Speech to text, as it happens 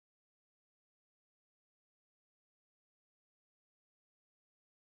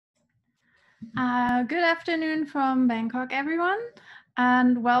Good afternoon from Bangkok, everyone,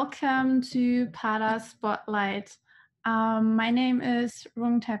 and welcome to Pada Spotlight. My name is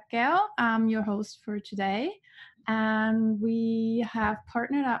Rung Tapgao. I'm your host for today, and we have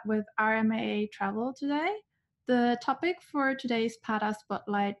partnered up with RMAA Travel today. The topic for today's Pada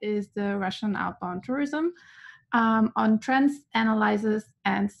Spotlight is the Russian outbound tourism on trends, analysis,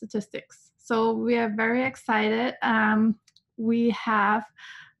 and statistics. So we are very excited. We have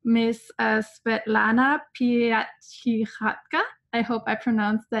Miss Svetlana Pyatikhatka. I hope I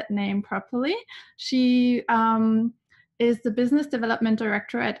pronounced that name properly. She is the Business Development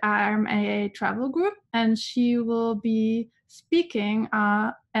Director at RMAA Travel Group, and she will be speaking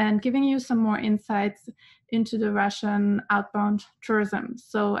and giving you some more insights into the Russian outbound tourism.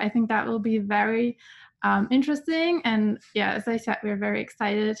 So I think that will be very interesting. And yeah, as I said, we're very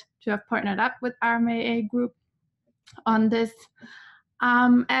excited to have partnered up with RMAA Group on this.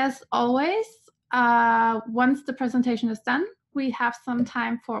 As always, once the presentation is done, we have some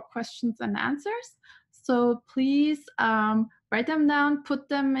time for questions and answers. So please write them down, put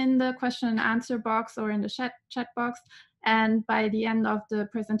them in the question and answer box or in the chat box. And by the end of the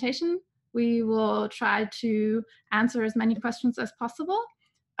presentation, we will try to answer as many questions as possible.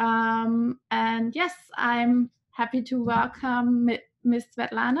 And yes, I'm happy to welcome Ms.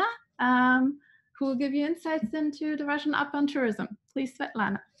 Svetlana, who will give you insights into the Russian outbound tourism. Please,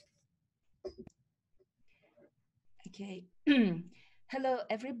 Svetlana. Okay. Hello,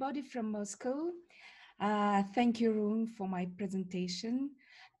 everybody from Moscow. Thank you, Rune, for my presentation.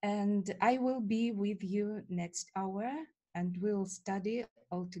 And I will be with you next hour, and we'll study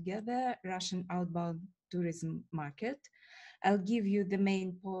all together Russian outbound tourism market. I'll give you the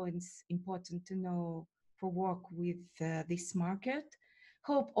main points important to know for work with this market.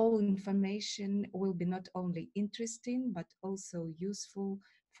 Hope all information will be not only interesting, but also useful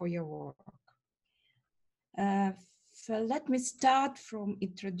for your work. So let me start from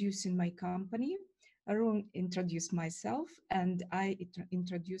introducing my company. Arun introduced myself, and I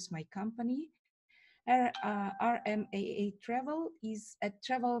introduce my company. RMAA Travel is a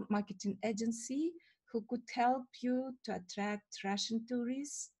travel marketing agency who could help you to attract Russian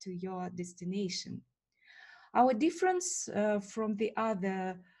tourists to your destination. Our difference from the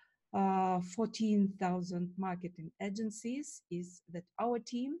other 14,000 marketing agencies is that our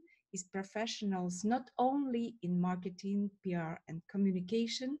team is professionals not only in marketing, PR, and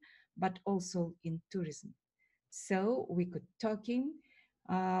communication, but also in tourism. So we could talking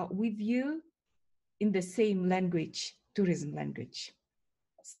with you in the same language, tourism language.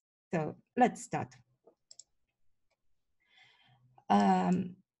 So let's start.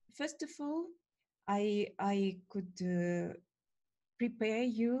 First of all, I could prepare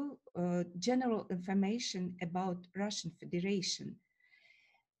you general information about Russian Federation.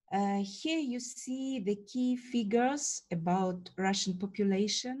 Here you see the key figures about Russian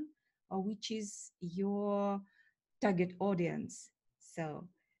population, which is your target audience. So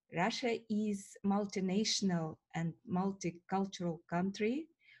Russia is multinational and multicultural country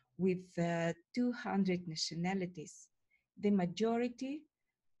with 200 nationalities. The majority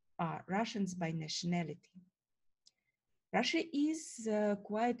are Russians by nationality. Russia is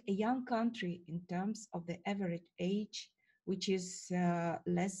quite a young country in terms of the average age, which is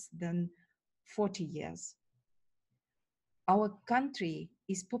less than 40 years. Our country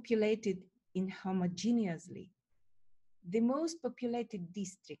is populated inhomogeneously. The most populated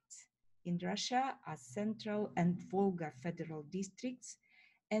districts in Russia are Central and Volga federal districts,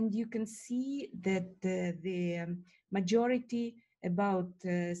 and you can see that the majority, about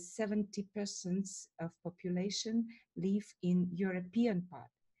 70% of population, live in European part.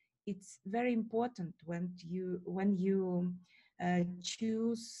 It's very important when you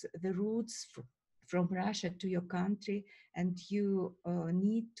choose the routes from Russia to your country, and you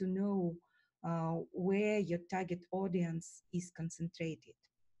need to know where your target audience is concentrated.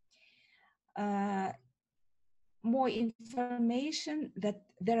 More information that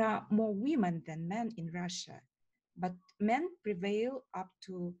there are more women than men in Russia, but men prevail up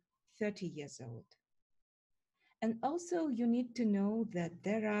to 30 years old. And also you need to know that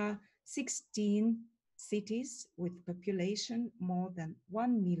there are 16 cities with population more than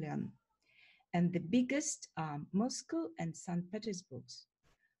 1 million. And the biggest are Moscow and St. Petersburg.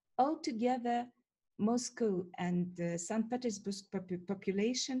 Altogether, Moscow and St. Petersburg's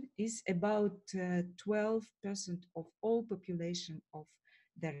population is about 12% of all population of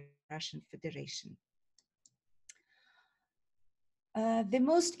the Russian Federation. The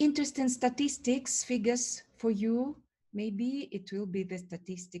most interesting statistics figures for you, maybe it will be the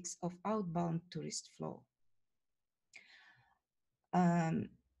statistics of outbound tourist flow.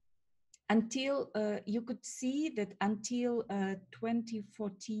 until you could see that until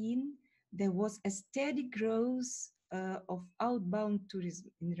 2014, there was a steady growth of outbound tourism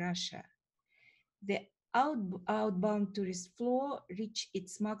in Russia. The outbound tourist flow reached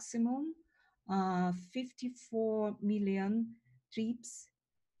its maximum, 54 million trips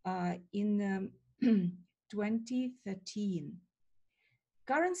in 2013.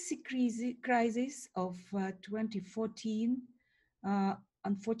 Currency crisis of 2014 uh,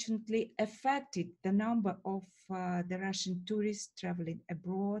 unfortunately affected the number of the Russian tourists traveling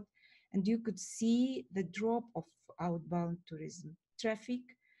abroad, and you could see the drop of outbound tourism traffic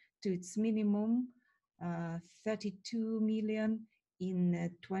to its minimum, 32 million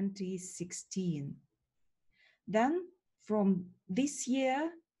in 2016. Then from this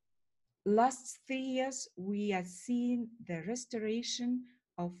year, last 3 years, we are seeing the restoration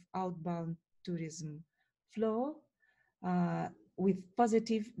of outbound tourism flow with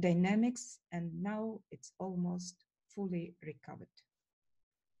positive dynamics, and now it's almost fully recovered.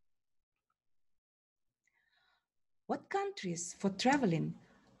 What countries for traveling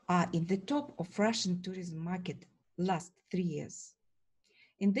are in the top of Russian tourism market last 3 years?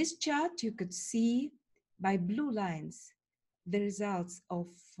 In this chart, you could see by blue lines the results of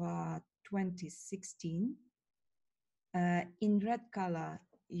 2016. In red color,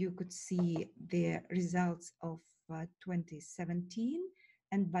 you could see the results of 2017,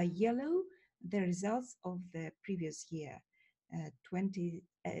 and by yellow, the results of the previous year,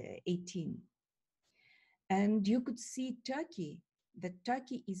 2018. And you could see Turkey, that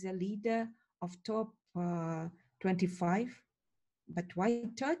Turkey is a leader of top 25, but why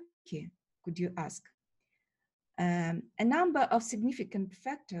Turkey, could you ask? A number of significant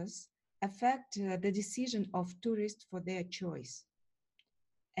factors affect the decision of tourists for their choice.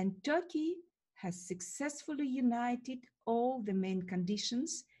 And Turkey has successfully united all the main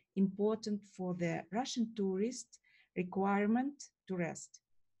conditions important for the Russian tourist requirement to rest.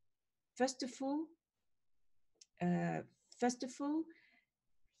 First of all,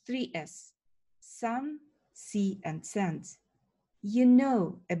 3S: sun, sea, and sands. You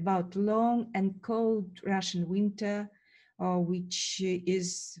know about long and cold Russian winter, which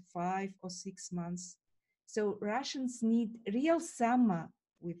is 5 or 6 months. So Russians need real summer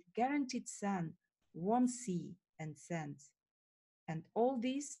with guaranteed sun, warm sea, and sands. And all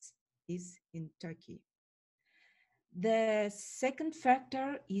this is in Turkey. The second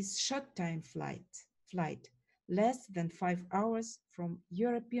factor is short time flight, less than 5 hours from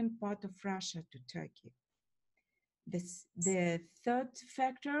European part of Russia to Turkey. The third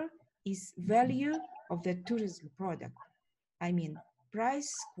factor is value of the tourism product. I mean,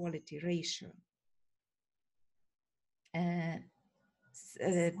 price-quality ratio.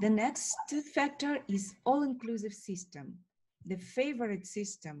 The next factor is all-inclusive system, the favorite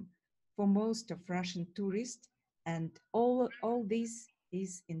system for most of Russian tourists, and all this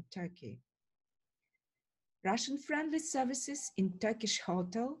is in Turkey. Russian-friendly services in Turkish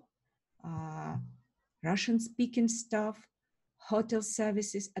hotel, Russian-speaking staff, hotel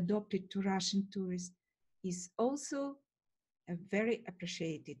services adopted to Russian tourists is also very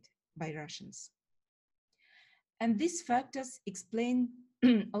appreciated by Russians. And these factors explain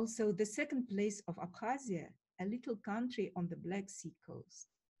also the second place of Abkhazia, a little country on the Black Sea coast.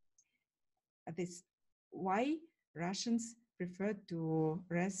 This why Russians prefer to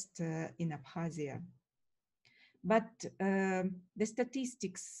rest in Abkhazia. But the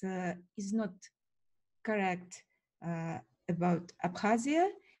statistics is not correct about Abkhazia,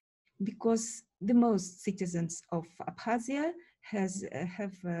 because the most citizens of Abkhazia have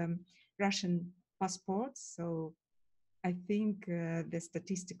Russian passports. So I think the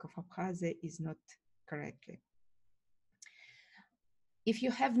statistic of Abkhazia is not correctly. If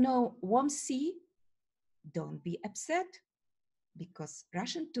you have no warm sea, don't be upset, because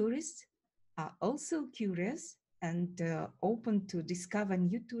Russian tourists are also curious and open to discover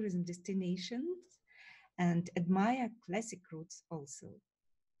new tourism destinations and admire classic routes also.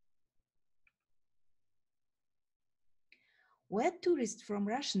 Where tourists from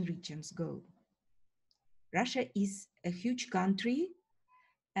Russian regions go? Russia is a huge country,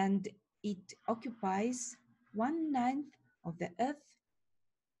 and it occupies 1/9 of the Earth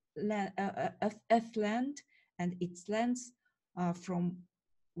land, and its length from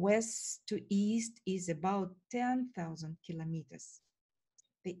west to east is about 10,000 kilometers.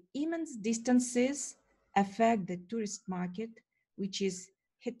 The immense distances affect the tourist market, which is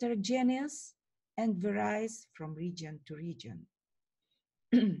heterogeneous and varies from region to region.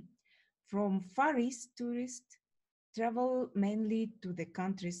 From Far East, tourists travel mainly to the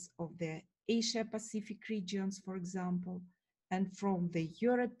countries of the Asia-Pacific regions, for example, and from the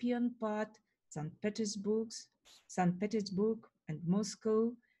European part, St. Petersburg and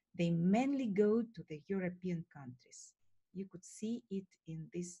Moscow, they mainly go to the European countries. You could see it in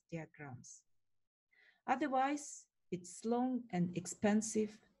these diagrams. Otherwise, it's long and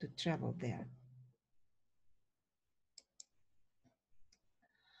expensive to travel there.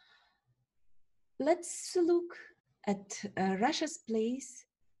 Let's look at Russia's place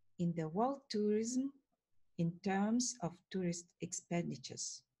in the world tourism in terms of tourist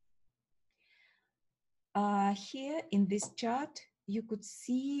expenditures. Here in this chart, you could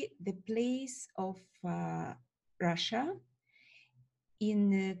see the place of Russia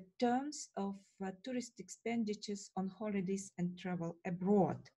in terms of tourist expenditures on holidays and travel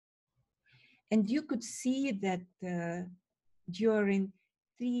abroad. And you could see that during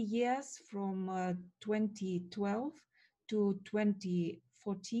 3 years from 2012 to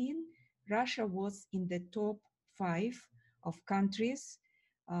 2014, Russia was in the top 5 of countries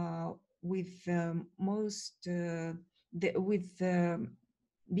with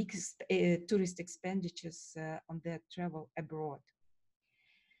biggest tourist expenditures on their travel abroad.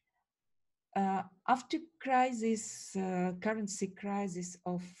 After currency crisis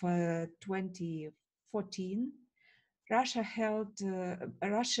of 2014,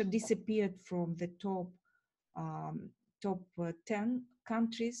 Russia disappeared from the top 10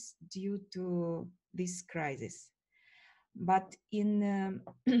 countries due to this crisis. But in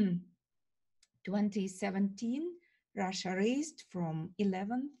 2017, Russia raised from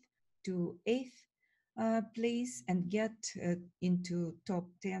 11th to 8th place and get into top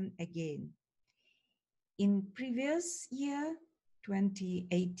 10 again. In previous year,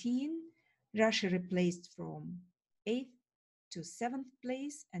 2018, Russia replaced from 8th to 7th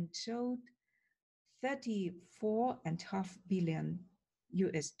place and showed 34.5 billion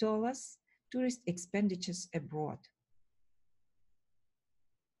US dollars tourist expenditures abroad.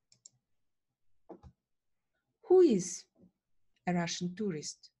 Who is a Russian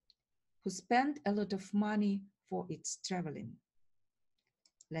tourist who spent a lot of money for its traveling?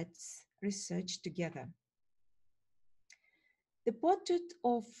 Let's research together. The portrait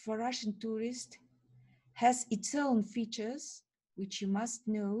of a Russian tourist has its own features, which you must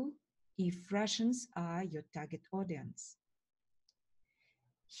know if Russians are your target audience.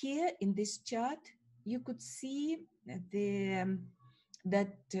 Here in this chart, you could see that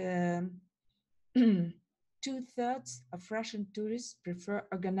 2/3 of Russian tourists prefer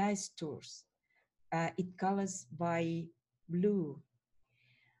organized tours. It colors by blue.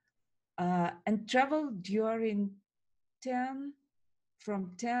 And travel during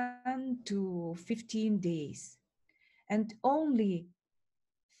from 10 to 15 days. And only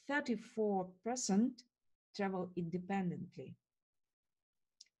 34% travel independently.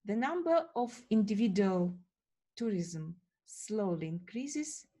 The number of individual tourism slowly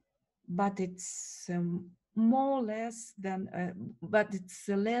increases, but it's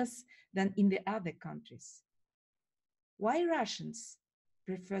less than in the other countries. Why Russians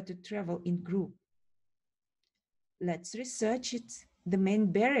prefer to travel in group? Let's research it, the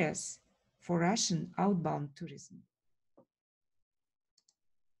main barriers for Russian outbound tourism.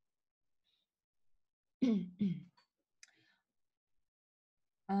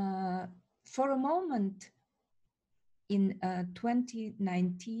 For a moment, in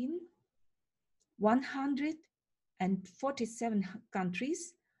 2019, 147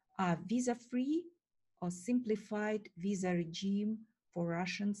 countries are visa-free or simplified visa regime for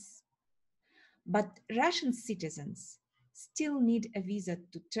Russians. But Russian citizens still need a visa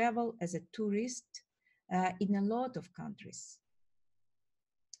to travel as a tourist in a lot of countries.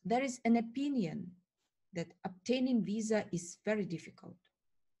 There is an opinion that obtaining visa is very difficult.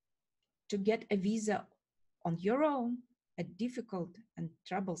 To get a visa on your own, a difficult and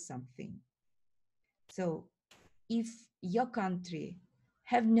troublesome thing. So if your country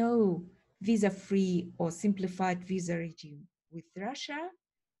have no visa-free or simplified visa regime with Russia,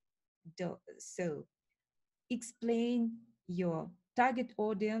 so explain your target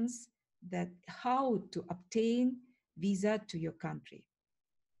audience that how to obtain visa to your country.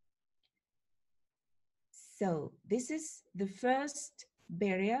 So this is the first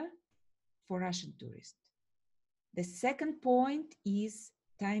barrier for Russian tourists. The second point is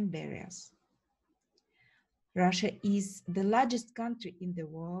time barriers. Russia is the largest country in the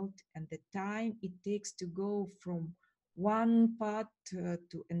world, and the time it takes to go from one part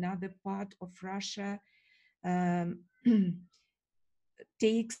to another part of Russia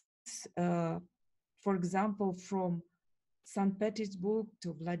takes, for example, from St. Petersburg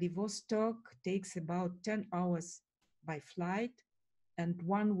to Vladivostok takes about 10 hours by flight and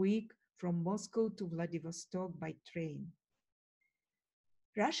 1 week from Moscow to Vladivostok by train.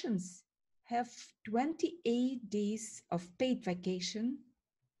 Russians have 28 days of paid vacation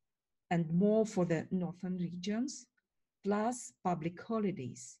and more for the northern regions, plus public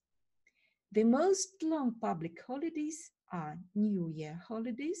holidays. The most long public holidays are New Year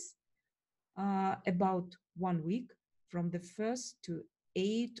holidays, about 1 week from the 1st to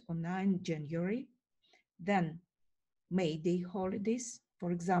 8 or 9 January. Then May Day holidays,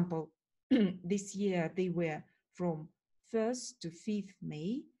 for example, this year they were from 1st to 5th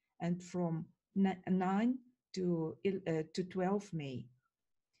May and from 9 to 12 May.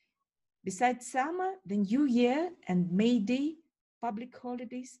 Besides summer, the New Year and May Day public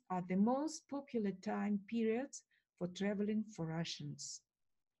holidays are the most popular time periods for traveling for Russians.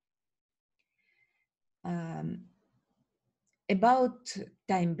 About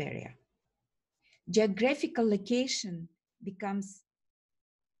time barrier. Geographical location becomes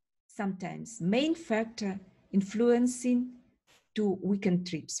sometimes main factor influencing to weekend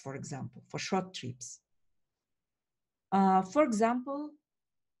trips, for example, for short trips. For example,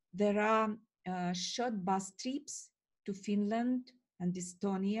 there are short bus trips to Finland and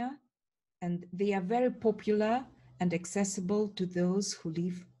Estonia, and they are very popular and accessible to those who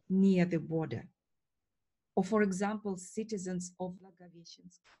live near the border. Or for example, citizens of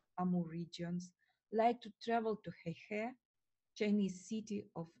Blagoveshchensk, Amur regions like to travel to Hehe, Chinese city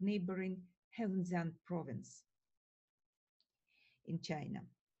of neighboring Heilongjiang province in China.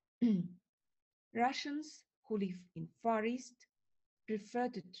 Russians who live in Far East prefer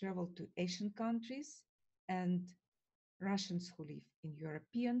to travel to Asian countries, and Russians who live in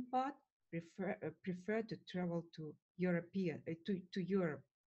European part prefer to travel to European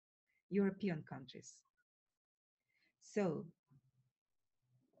countries. So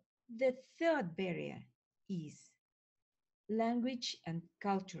the third barrier is language and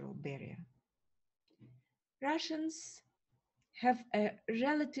cultural barrier. Russians have a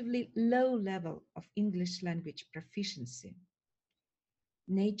relatively low level of English language proficiency.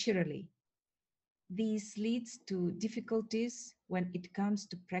 Naturally, this leads to difficulties when it comes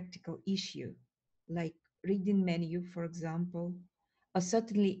to practical issue, like reading menu, for example, or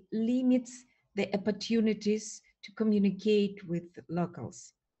certainly limits the opportunities to communicate with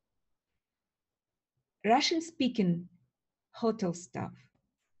locals. Russian-speaking hotel staff,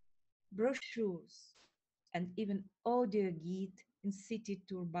 brochures, and even audio guide in city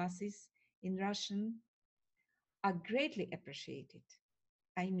tour buses in Russian are greatly appreciated.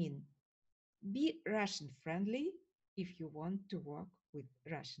 I mean, be Russian friendly if you want to work with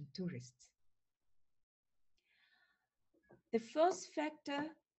Russian tourists. The first factor,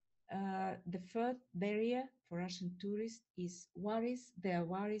 the first barrier for Russian tourists is their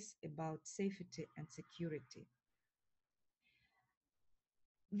worries about safety and security.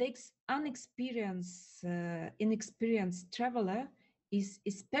 The inexperienced traveler is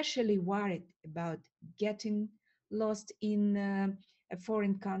especially worried about getting lost in a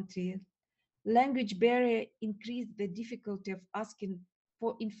foreign country. Language barrier increase the difficulty of asking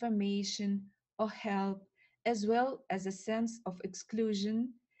for information or help, as well as a sense of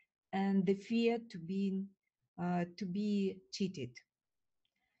exclusion and the fear to be cheated.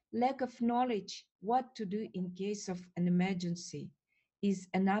 Lack of knowledge what to do in case of an emergency is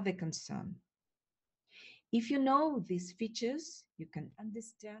another concern. If you know these features, you can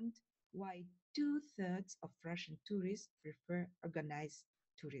understand why 2/3 of Russian tourists prefer organized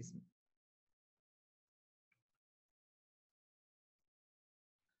tourism.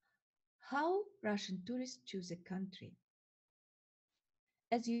 How Russian tourists choose a country.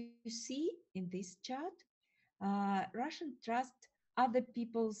 As you see in this chart, Russians trust other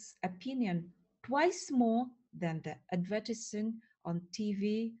people's opinion twice more than the advertising on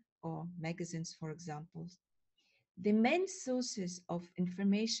TV or magazines, for example. The main sources of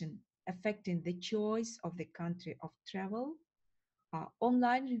information affecting the choice of the country of travel are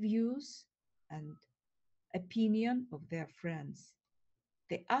online reviews and opinion of their friends.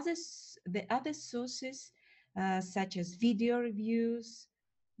 The other sources, such as video reviews,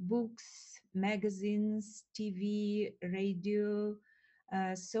 books, magazines, TV, radio,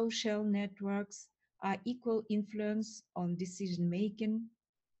 social networks, are equal influence on decision making,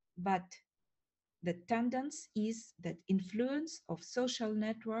 but the tendency is that influence of social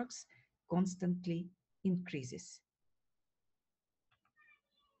networks constantly increases.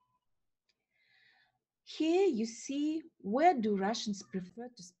 Here you see where do Russians prefer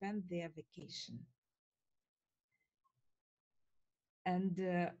to spend their vacation. And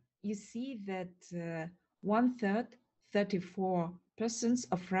you see that 1/3, 34%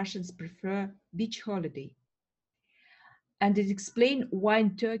 of Russians prefer beach holiday. And it explains why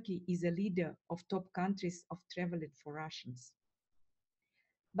Turkey is a leader of top countries of traveling for Russians.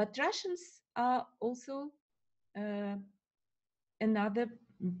 But Russians are also uh, another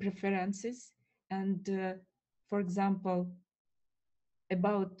preferences, and for example,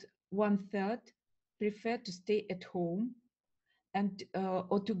 about one third prefer to stay at home and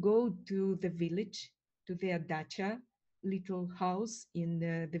or to go to the village, to their dacha, little house in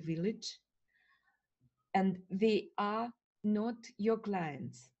the village, and they are not your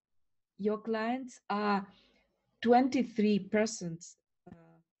clients. Your clients are 23% uh,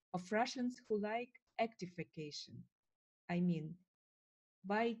 of Russians who like active vacation. I mean,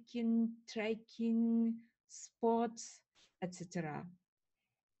 biking, trekking, sports, etc.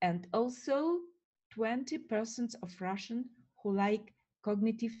 And also 20% of Russian who like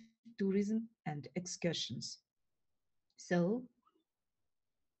cognitive tourism and excursions. So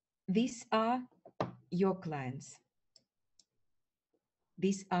these are your clients.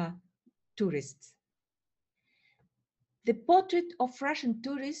 These are tourists. The portrait of Russian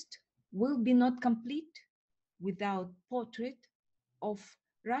tourist will be not complete without portrait of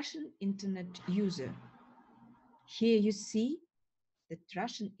Russian internet user. Here you see that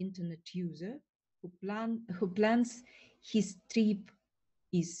Russian internet user who plans his trip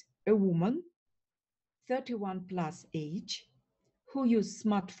is a woman, 31 plus age, who use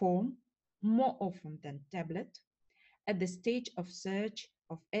smartphone more often than tablet at the stage of search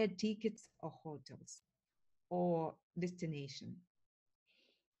of air tickets or hotels or destination.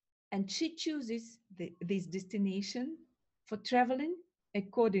 And she chooses this destination for traveling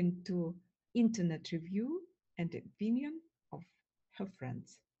according to internet review and opinion of her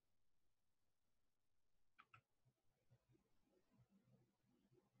friends.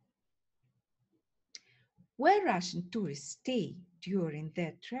 Where Russian tourists stay during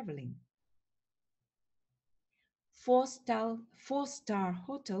their traveling. Four-star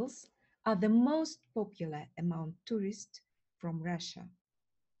hotels are the most popular among tourists from Russia.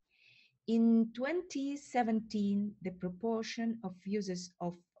 In 2017, the proportion of users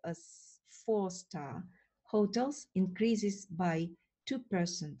of four-star hotels increases by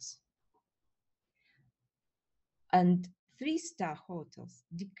 2%, and three-star hotels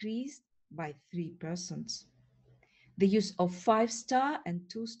decreased by 3%. The use of five-star and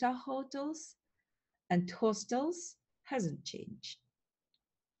two-star hotels and hostels hasn't changed.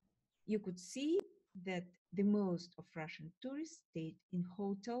 You could see that the most of Russian tourists stayed in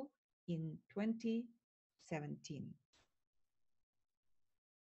hotel in 2017.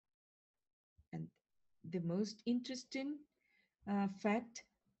 And the most interesting fact,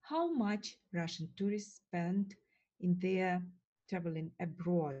 how much Russian tourists spend in their traveling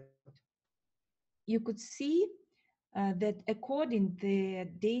abroad. You could see that according the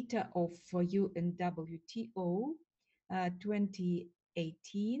data of UNWTO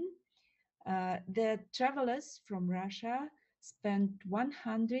 2018, the travelers from Russia spent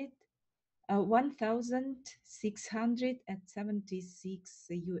 1,676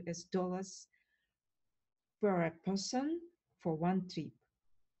 US dollars per person for one trip.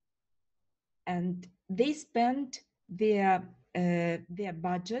 And they spent their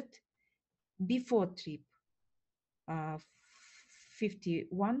budget before trip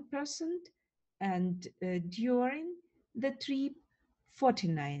 51%, and during the trip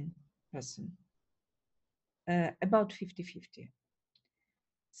 49%, about 50-50.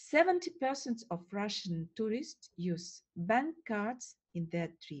 70% of Russian tourists use bank cards in their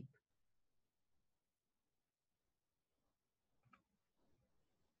trip.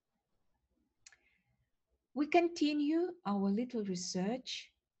 We continue our little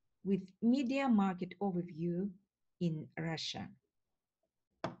research with media market overview in Russia.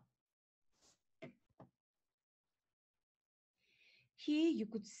 Here you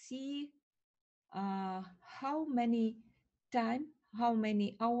could see how many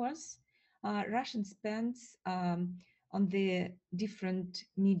hours Russian spends on the different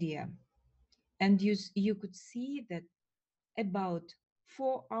media. And you could see that about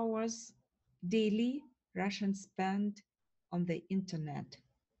 4 hours daily Russians spend on the internet.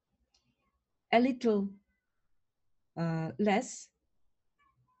 A little less,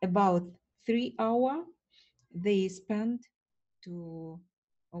 about 3 hours, they spend to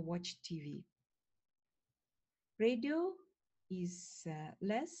watch TV. Radio is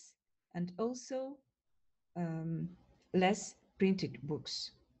less, and also less printed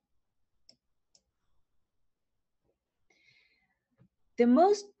books. The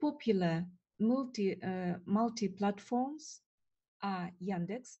most popular multi-platforms are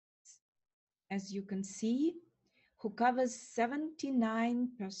Yandex, as you can see, who covers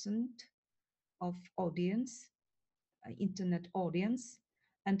 79% of audience, internet audience,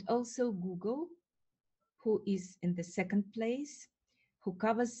 and also Google, who is in the second place who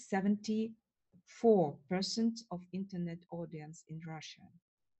covers 74% of internet audience in Russia.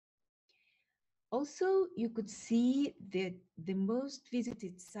 Also, you could see that the most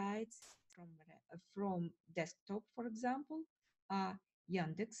visited sites from desktop, for example, are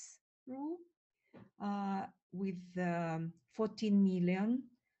Yandex.ru with 14 million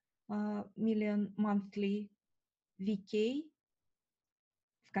monthly, VK,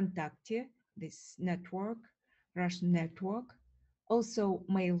 ВКонтакте, this network, Russian network, also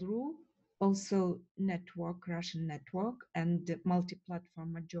Mail.ru, also network, Russian network, and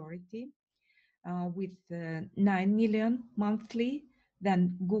multi-platform majority with 9 million monthly,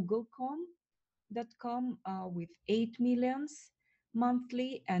 then Google.com with 8 millions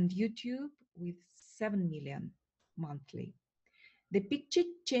monthly, and YouTube with 7 million monthly. The picture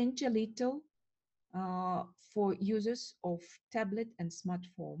changed a little for users of tablet and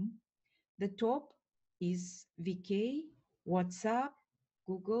smartphone. The top is VK, WhatsApp,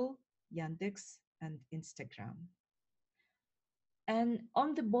 Google, Yandex, and Instagram. And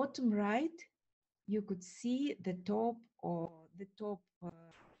on the bottom right, you could see the top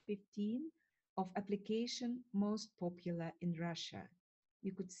 15 of application most popular in Russia.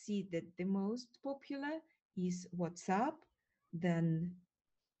 You could see that the most popular is WhatsApp, then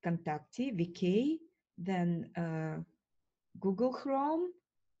ВКонтакте, VK, then Google Chrome,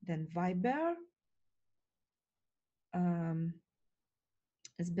 then Viber,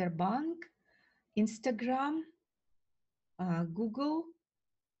 Sberbank, Instagram, Google,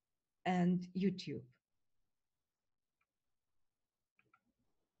 and YouTube.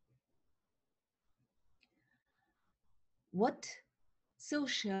 What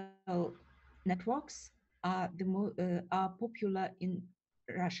social networks are are popular in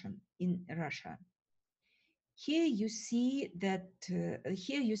Russia? Here you see that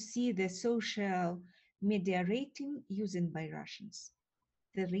here you see the social media rating used by Russians.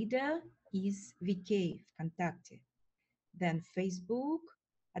 The leader is VK, ВКонтакте, then Facebook,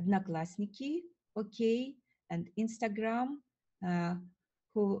 Одноклассники, OK, and Instagram,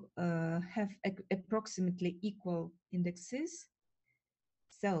 who have approximately equal indexes.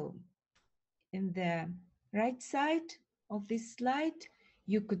 So in the right side of this slide,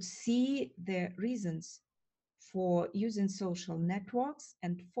 you could see the reasons for using social networks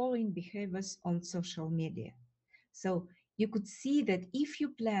and following behaviors on social media. So you could see that if you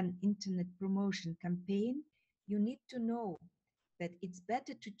plan internet promotion campaign, you need to know that it's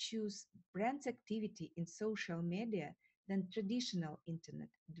better to choose brand activity in social media than traditional internet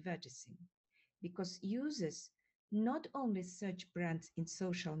advertising, because users not only search brands in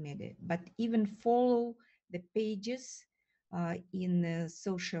social media, but even follow the pages in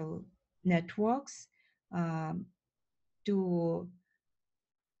social networks to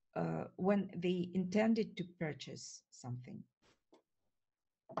when they intended to purchase something.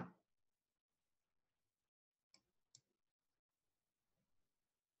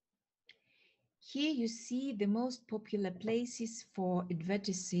 Here you see the most popular places for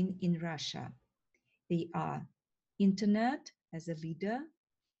advertising in Russia. They are internet as a leader.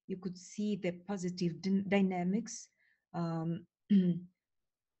 You could see the positive dynamics, the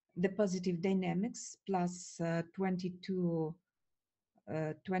positive dynamics plus 22%.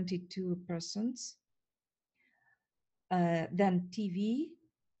 Then TV,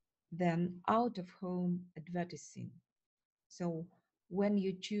 then out-of-home advertising. So when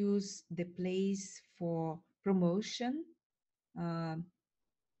you choose the place for promotion,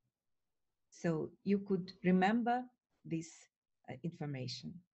 so you could remember this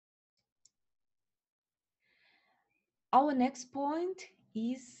information. Our next point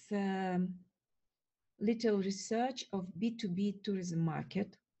is little research of B2B tourism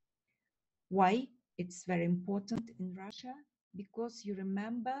market. Why it's very important in Russia? Because you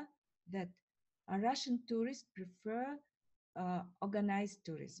remember that Russian tourists prefer organized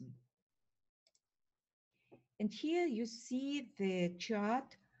tourism. And here you see the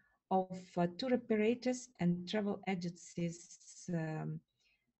chart of tour operators and travel agencies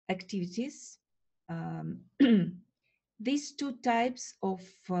activities. These two types of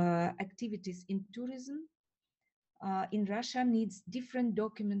activities in tourism in Russia needs different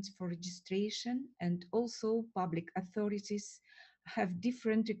documents for registration, and also public authorities have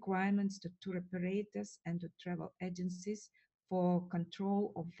different requirements to tour operators and to travel agencies for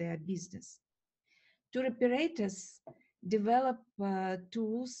control of their business. Tour operators develop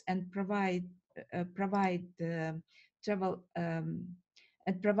tools and provide travel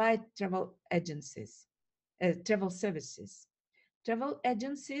agencies, travel services. Travel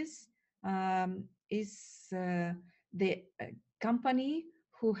agencies is the company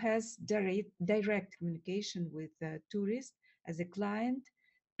who has direct communication with tourists as a client.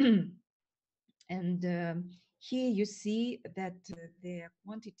 And here you see that the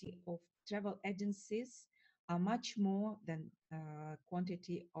quantity of travel agencies are much more than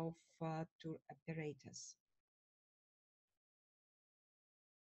quantity of tour operators.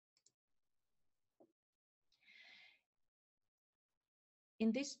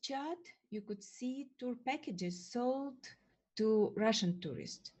 In this chart, you could see tour packages sold to Russian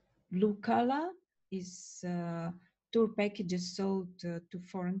tourists. Blue color is tour packages sold to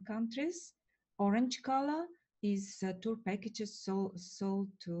foreign countries. Orange color is tour packages sold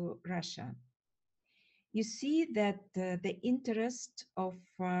to Russia. You see that the interest of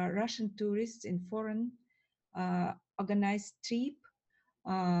Russian tourists in foreign organized trip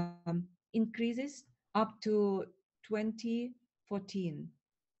increases up to 2014.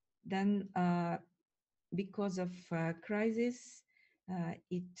 Then, because of crisis,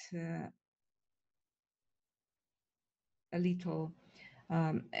 it a little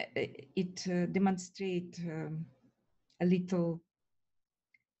it demonstrate a little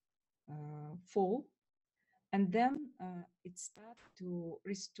fall, and then it start to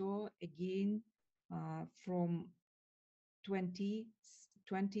restore again from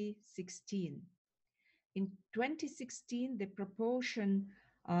 2016. In 2016, the proportion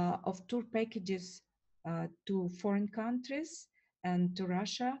of tour packages to foreign countries and to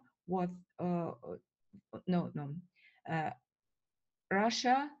Russia was no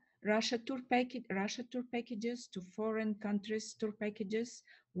Russia tour packages to foreign countries tour packages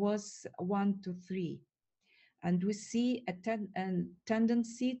was 1 to 3, and we see a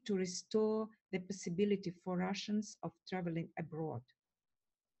tendency to restore the possibility for Russians of traveling abroad.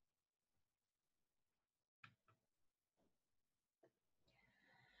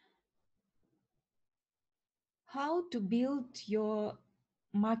 How to build your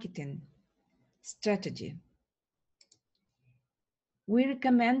marketing strategy? We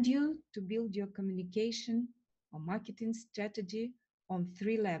recommend you to build your communication or marketing strategy on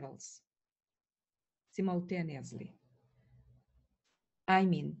 3 levels simultaneously. I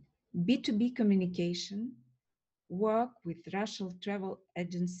mean, B2B communication, work with Russian travel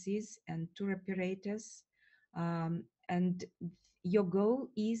agencies and tour operators, and your goal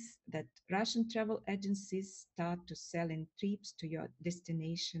is that Russian travel agencies start to selling trips to your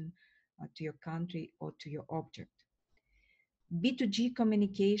destination, to your country, or to your object. B2G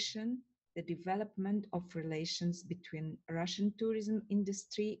communication, the development of relations between Russian tourism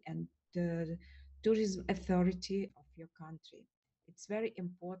industry and the tourism authority of your country. It's very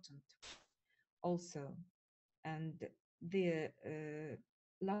important also. And the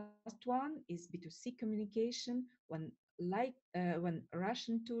last one is B2C communication, when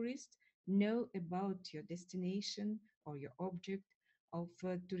Russian tourists know about your destination or your object of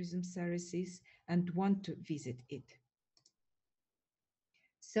tourism services and want to visit it.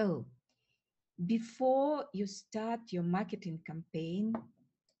 So before you start your marketing campaign,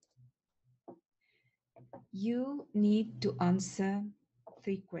 you need to answer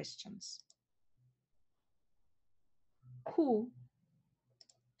 3 questions. Who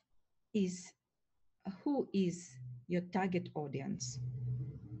is your target audience?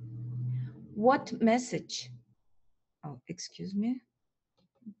 What message? Oh, excuse me.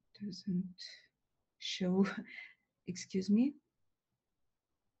 Doesn't show. Excuse me.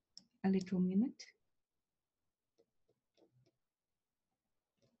 A little minute.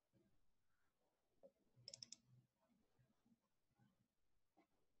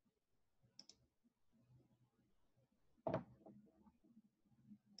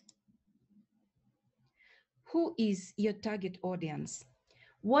 Who is your target audience?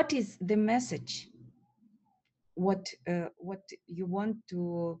 What is the message? What you want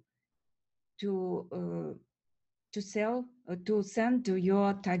to sell, to send to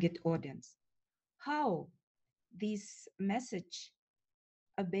your target audience? How this message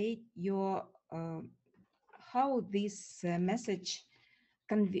obey your how this message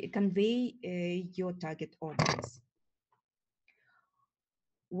convey your target audience?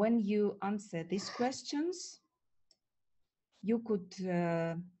 When you answer these questions, you could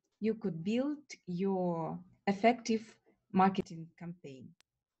build your effective marketing campaign.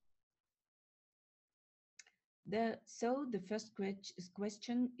 So the first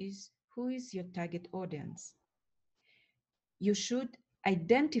question is, who is your target audience? You should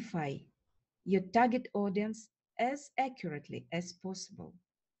identify your target audience as accurately as possible.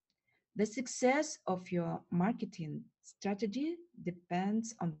 The success of your marketing strategy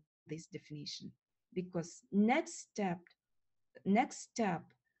depends on this definition, because next step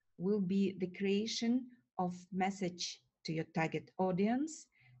will be the creation of message to your target audience,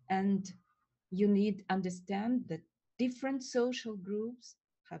 and you need understand the different social groups,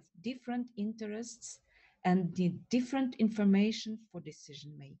 have different interests, and need different information for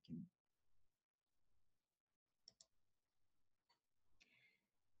decision making.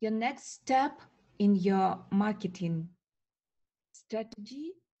 Your next step in your marketing strategy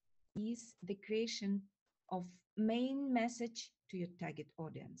is the creation of main message to your target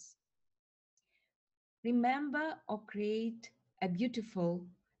audience. Remember or create a beautiful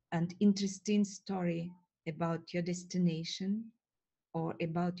and interesting story about your destination or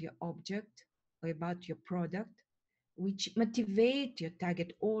about your object or about your product, which motivate your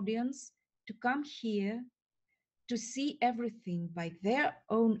target audience to come here, to see everything by their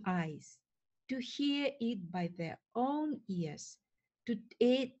own eyes, to hear it by their own ears,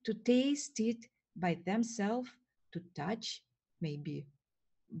 to taste it by themselves, to touch maybe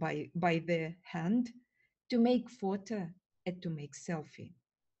by their hand, to make photo and to make selfie.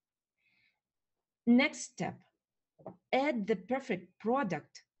 Next step, add the perfect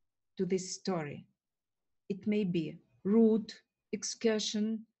product to this story. It may be route,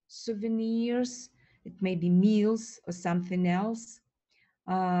 excursion, souvenirs, it may be meals or something else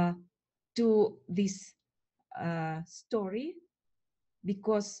to this story,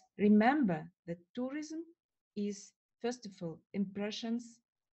 because remember that tourism is, first of all, impressions,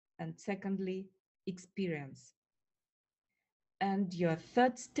 and secondly, experience. And your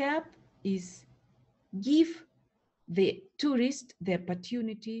third step is give the tourist the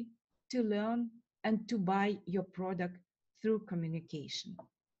opportunity to learn and to buy your product through communication.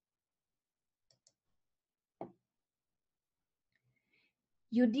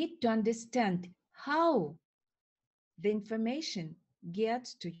 You need to understand how the information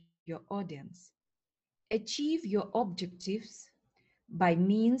gets to your audience. Achieve your objectives by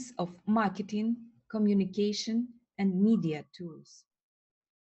means of marketing, communication, and media tools.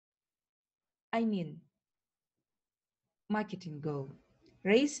 I mean, marketing goal: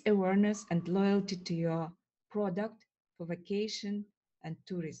 raise awareness and loyalty to your product for vacation and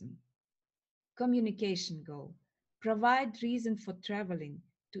tourism. Communication goal: provide reason for traveling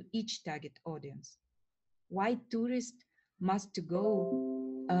to each target audience. Why tourists must go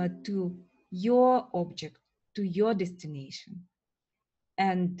to your object, to your destination.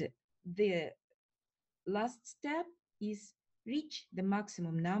 And the last step is reach the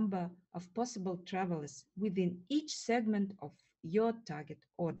maximum number of possible travelers within each segment of your target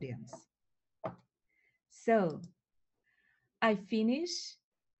audience. So I finish,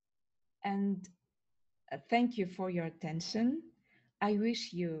 and thank you for your attention. I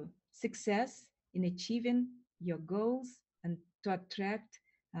wish you success in achieving your goals and to attract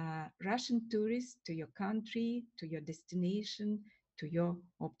Russian tourists to your country, to your destination, to your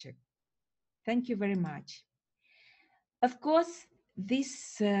object. Thank you very much. Of course,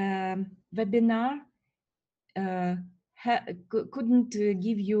 this webinar couldn't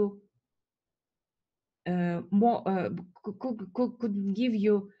give you could give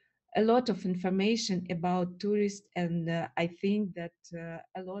you a lot of information about tourists, and I think that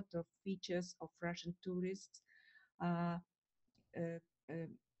a lot of features of Russian tourists uh, uh,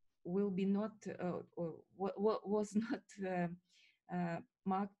 will be not or was not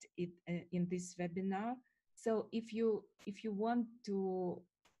marked in this webinar. So if you want to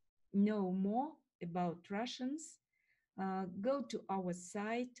know more about Russians, go to our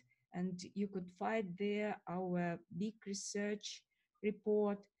site, and you could find there our big research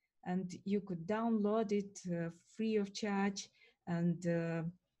report, and you could download it free of charge and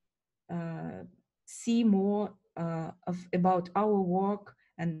see more about our work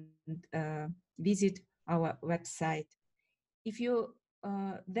and visit our website. If you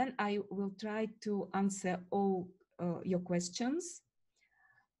then I will try to answer all your questions,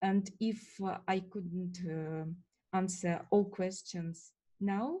 and if I couldn't answer all questions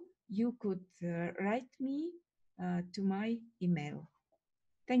now, you could write me to my email.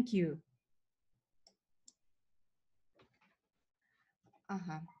 Thank you.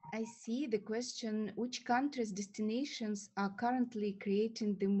 I see the question: which countries' destinations are currently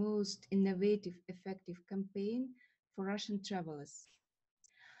creating the most innovative, effective campaign for Russian travelers?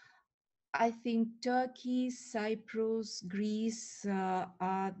 I think Turkey, Cyprus, Greece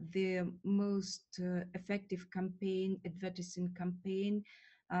are the most effective campaign, advertising campaign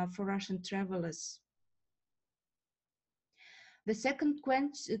for Russian travelers. The second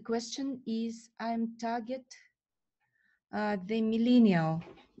question is, I'm target the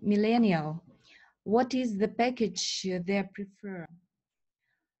millennial. What is the package they prefer?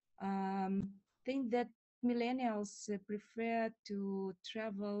 Think that millennials prefer to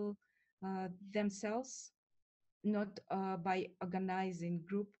travel themselves, not by organizing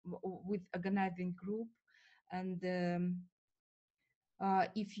group, with organizing group, And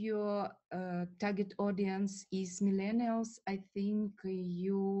if your target audience is millennials, I think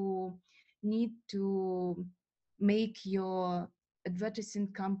you need to make your advertising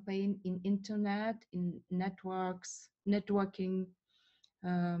campaign in internet, in networks, networking,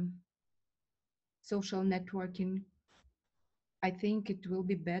 um, social networking. I think it will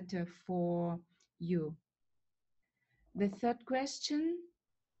be better for you. The third question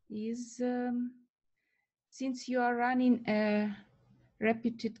is, since you are running a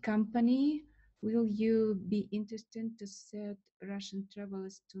reputed company, will you be interested to send Russian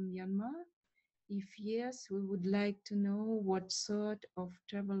travelers to Myanmar? If yes, we would like to know what sort of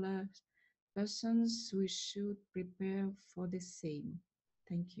travelers persons we should prepare for the same.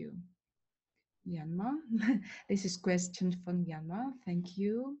 Thank you. Myanmar. This is question from Myanmar. Thank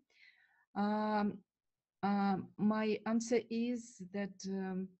you. Um, my answer is that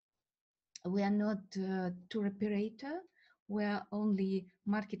we are not a tour operator. We are only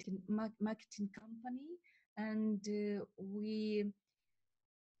marketing company, and we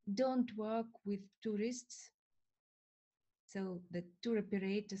don't work with tourists. So the tour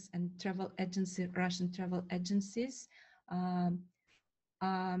operators and travel agency, Russian travel agencies, um,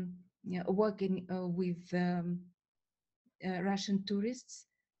 working with Russian tourists.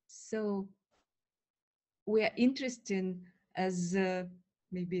 So we are interested as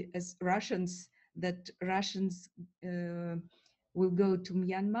maybe as Russians, that Russians will go to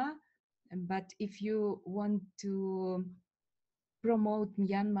Myanmar. But if you want to promote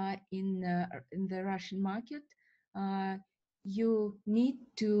Myanmar in the Russian market, uh, you need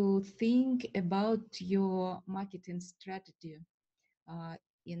to think about your marketing strategy. Uh,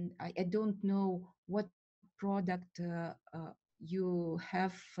 I don't know what product you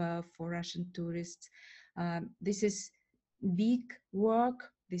have for Russian tourists. This is big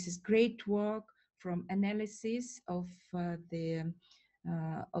work. This is great work from analysis of the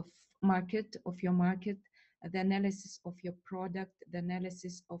of market of your market, the analysis of your product, the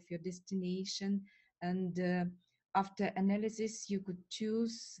analysis of your destination, and after analysis, you could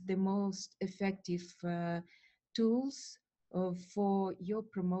choose the most effective tools for your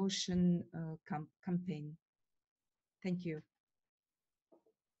promotion campaign. Thank you.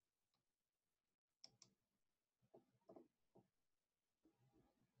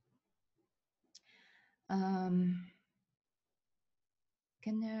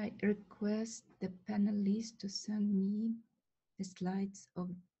 Can I request the panelists to send me the slides of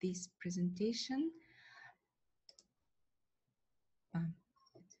this presentation?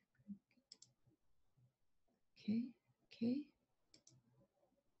 Okay, okay.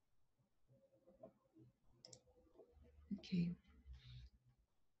 Okay.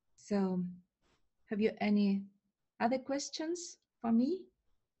 So, have you any other questions for me?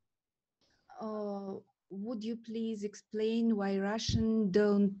 Would you please explain why Russians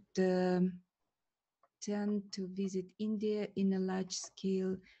don't tend to visit India in a large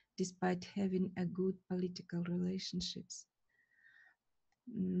scale despite having a good political relationships?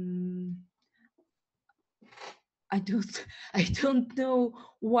 I don't I don't know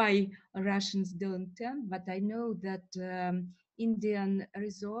why Russians don't tend, but I know that Indian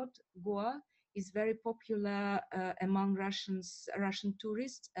resort Goa is very popular among Russian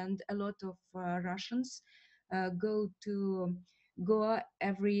tourists, and a lot of Russians go to Goa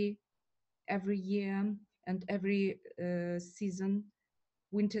every year and every season,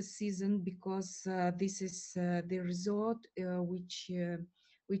 winter season, because this is the resort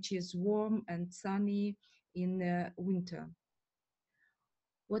which is warm and sunny in winter.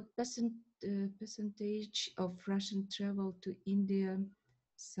 What percentage of Russian travel to India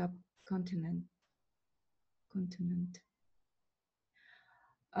subcontinent?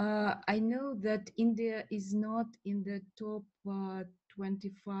 I know that India is not in the top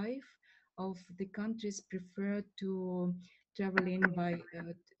 25 of the countries preferred to traveling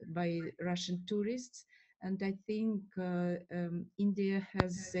by Russian tourists, and I think India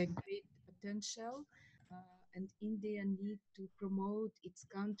has a great potential, and India need to promote its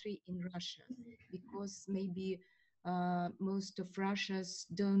country in Russia, because maybe most of Russians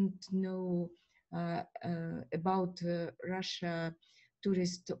don't know about Russia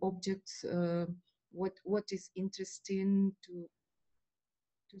tourist objects, what is interesting to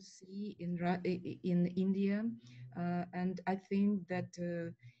see in India, and I think that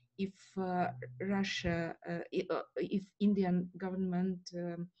if Russia, if Indian government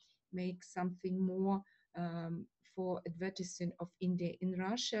makes something more for advertising of India in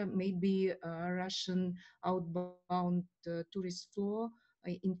Russia, maybe Russian outbound tourist flow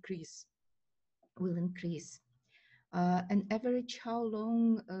will increase. An average, how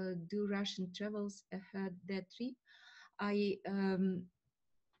long do Russian travels ahead their trip? I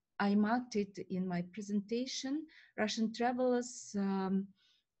I marked it in my presentation. Russian travelers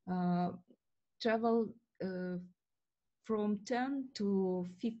uh, travel from 10 to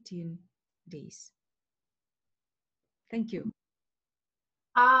 15 days. Thank you.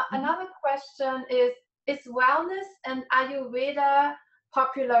 Another question is wellness and Ayurveda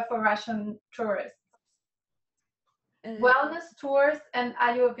popular for Russian tourists? Wellness tours and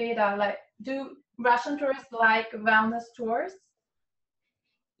Ayurveda, like, do Russian tourists like wellness tours?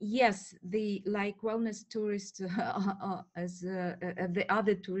 Yes, they like wellness tourists as the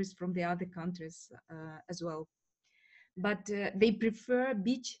other tourists from the other countries as well. But they prefer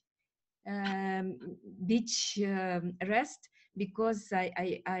um, beach rest because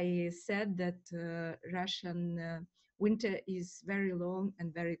I said that Russian winter is very long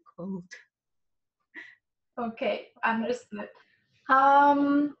and very cold. Okay, understood.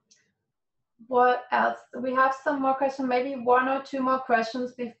 Um, what else? We have some more questions, maybe one or two more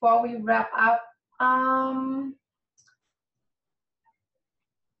questions before we wrap up. Um,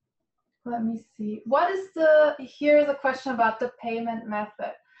 Let me see. What is here's a question about the payment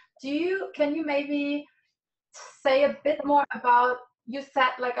method. Can you maybe say a bit more about, you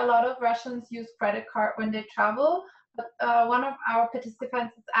said like a lot of Russians use credit card when they travel, but one of our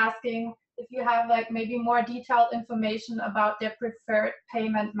participants is asking if you have like maybe more detailed information about their preferred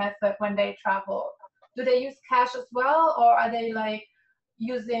payment method when they travel. Do they use cash as well, or are they like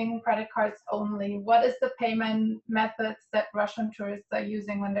using credit cards only? What is the payment methods that Russian tourists are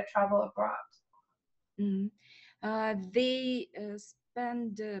using when they travel abroad? Mm. They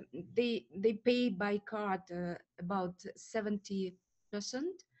spend they pay by card about 70%,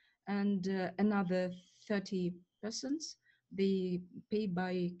 and another 30% they pay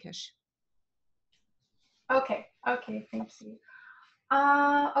by cash. Okay, okay, thank you.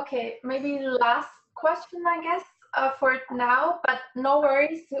 Okay, maybe last question, I guess, for now, but no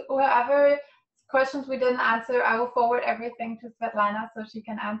worries. Whoever questions we didn't answer, I will forward everything to Svetlana so she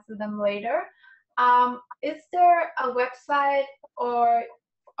can answer them later. Is there a website or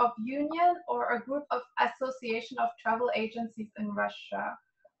of union or a group of association of travel agencies in Russia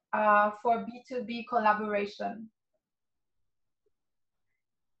for B2B collaboration?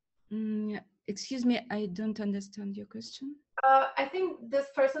 Excuse me, I don't understand your question. I think this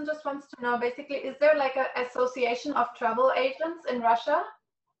person just wants to know, basically, is there like an association of travel agents in Russia?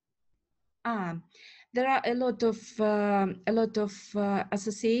 Ah, there are a lot of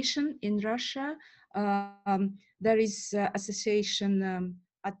association in Russia. There is association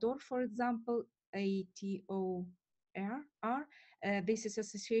ATOR, for example, ATOR. This is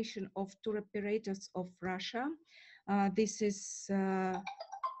Association of Tour Operators of Russia. This is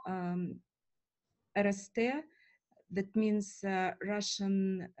RST, that means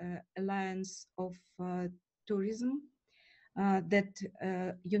Russian Alliance of Tourism, that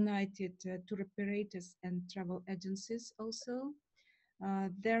united tour operators and travel agencies also.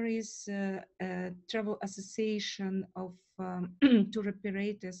 There is a travel association of tour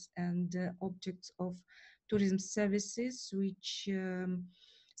operators and objects of tourism services, which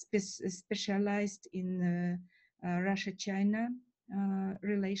specialized in Russia-China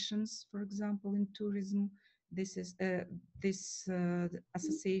relations, for example, in tourism. This is this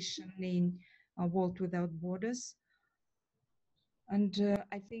association named World Without Borders. And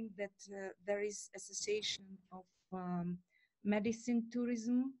I think that there is association of medicine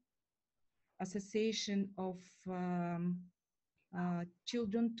tourism, association of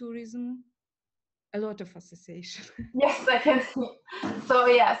children tourism, a lot of association. Yes, I can see. So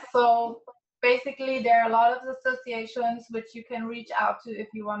yes, so basically there are a lot of associations which you can reach out to if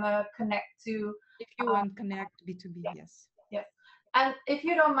you want to connect to. If you want connect B2B, Yes, yes. yes. And if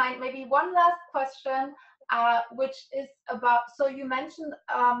you don't mind, maybe one last question, which is about, so you mentioned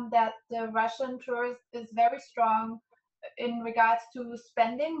that the Russian tourist is very strong in regards to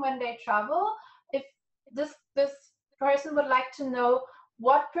spending when they travel. If this person would like to know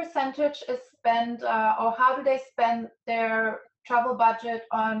what percentage is spent or how do they spend their travel budget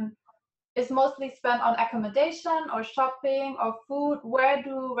on, is mostly spent on accommodation or shopping or food. Where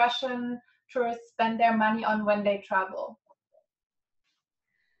do Russian tourists spend their money on when they travel?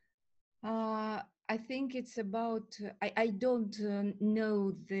 I think it's about, I don't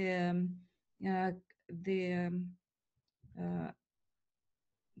know uh, the uh,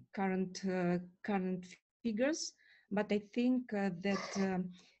 current figures, but I think that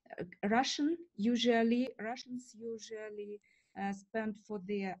Russians usually spend for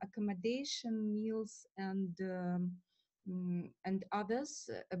their accommodation, meals, and others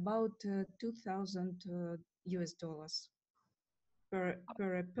about $2,000 US dollars per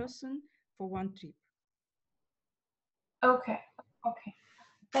a person for one trip. Okay. Okay.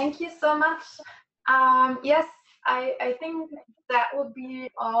 Thank you so much. Yes, I think that would be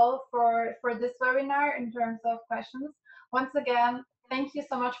all for this webinar in terms of questions. Once again, thank you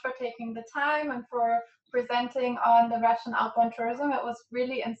so much for taking the time and for presenting on the Russian outbound tourism. It was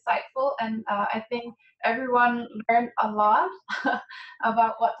really insightful, and I think everyone learned a lot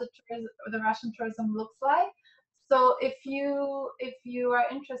about what the Russian tourism looks like. So if you are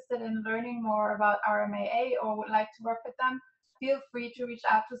interested in learning more about RMAA or would like to work with them, feel free to reach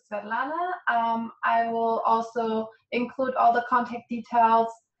out to Svetlana. I will also include all the contact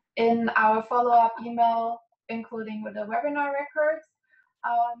details in our follow-up email, including with the webinar records.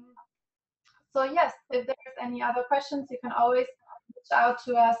 So yes, if there's any other questions, you can always reach out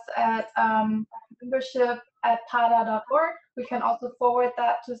to us at membership@pada.org. We can also forward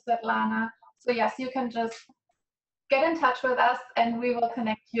that to Svetlana. So yes, you can just get in touch with us and we will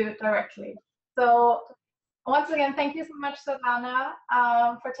connect you directly. So once again, thank you so much, Svetlana,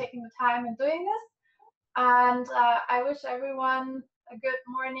 for taking the time and doing this. And I wish everyone a good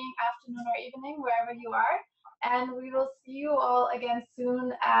morning, afternoon, or evening, wherever you are. And we will see you all again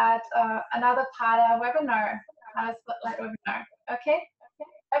soon at another PADA webinar, PADA Spotlight webinar. Okay?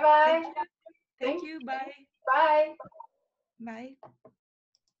 Bye-bye. Thank you. Bye. Bye. Bye.